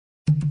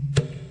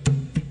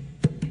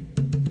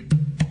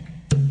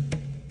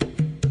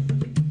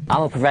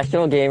I'm a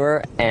professional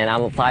gamer, and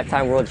I'm a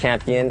 5-time world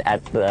champion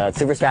at the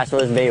Super Smash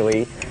Bros.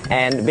 Melee.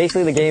 And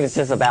basically the game is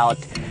just about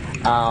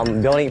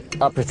building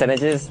up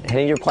percentages,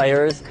 hitting your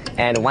players,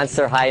 and once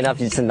they're high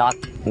enough, you just knock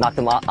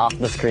them off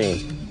the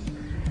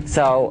screen.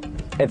 So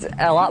it's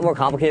a lot more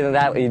complicated than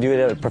that when you do it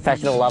at a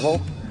professional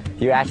level.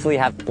 You actually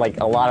have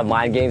like a lot of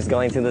mind games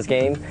going into this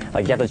game.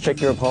 Like you have to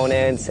trick your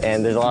opponents,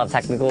 and there's a lot of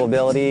technical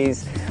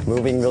abilities,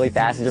 moving really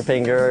fast with your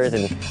fingers,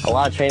 and a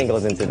lot of training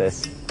goes into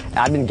this.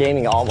 I've been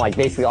gaming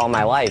basically all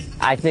my life.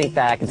 I think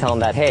that I can tell them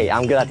that, hey,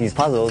 I'm good at these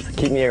puzzles,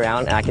 keep me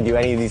around, and I can do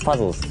any of these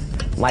puzzles.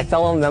 My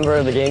fellow members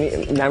of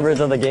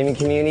the gaming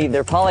community,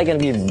 they're probably going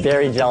to be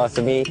very jealous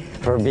of me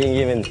for being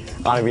even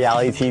on a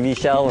reality TV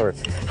show, or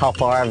how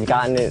far I've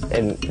gotten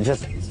and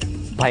just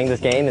playing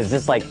this game is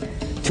just like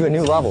to a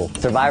new level.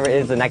 Survivor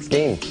is the next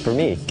game for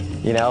me,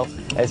 you know?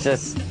 It's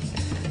just,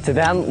 to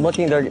them,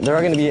 looking, they're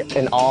going to be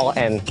in awe,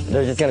 and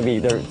they're just going to be,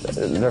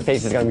 their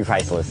face is going to be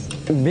priceless.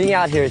 Being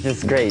out here is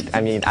just great.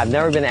 I mean, I've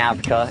never been to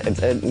Africa.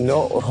 It's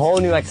a whole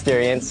new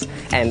experience,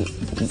 and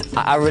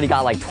I already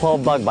got like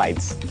 12 bug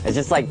bites. It's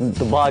just like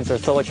the bugs are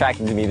so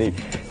attractive to me.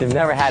 They've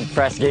never had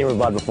fresh gamer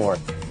blood before.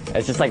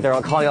 It's just like they're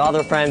calling all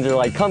their friends. They're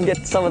like, come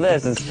get some of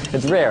this.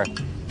 It's rare.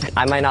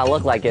 I might not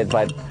look like it,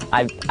 but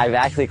I've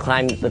actually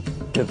climbed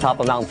the top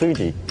of Mount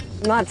Fuji.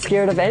 I'm not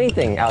scared of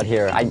anything out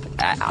here.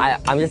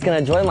 I'm just gonna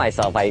enjoy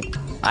myself.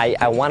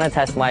 I want to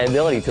test my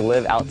ability to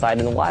live outside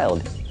in the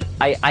wild.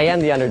 I am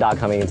the underdog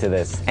coming into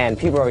this, and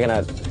people are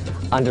gonna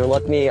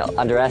underlook me,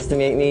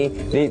 underestimate me.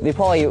 They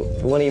probably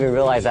won't even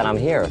realize that I'm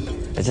here.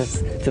 It's just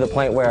to the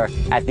point where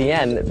at the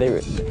end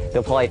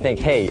they'll probably think,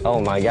 hey,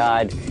 oh my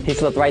God, he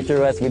slipped right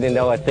through us. We didn't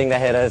know a thing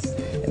that hit us.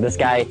 This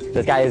guy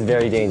is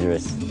very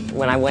dangerous.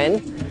 When I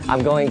win,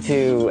 I'm going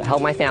to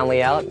help my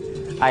family out.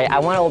 I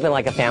want to open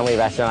like a family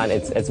restaurant.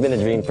 It's been a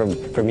dream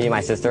for me and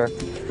my sister,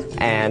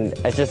 and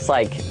it's just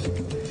like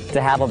to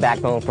have a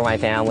backbone for my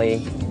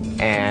family,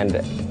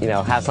 and you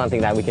know, have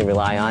something that we can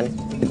rely on.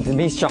 To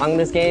be strong in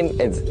this game,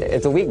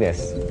 it's a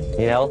weakness,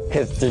 you know,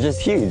 because they're just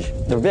huge,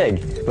 they're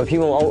big, but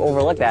people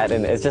overlook that,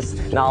 and it's just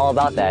not all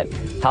about that.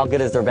 How good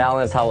is their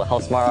balance? How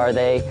smart are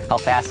they? How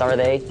fast are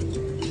they?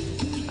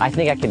 I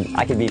think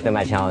I could beat them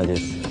at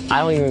challenges. I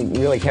don't even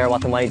really care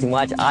about the money too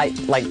much.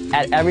 Like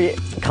at every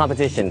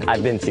competition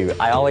I've been to,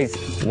 I always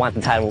want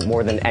the title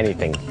more than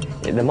anything.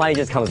 The money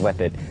just comes with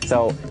it.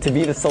 So to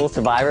be the sole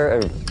survivor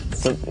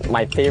of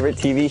my favorite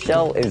TV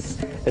show is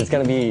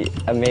going to be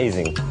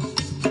amazing.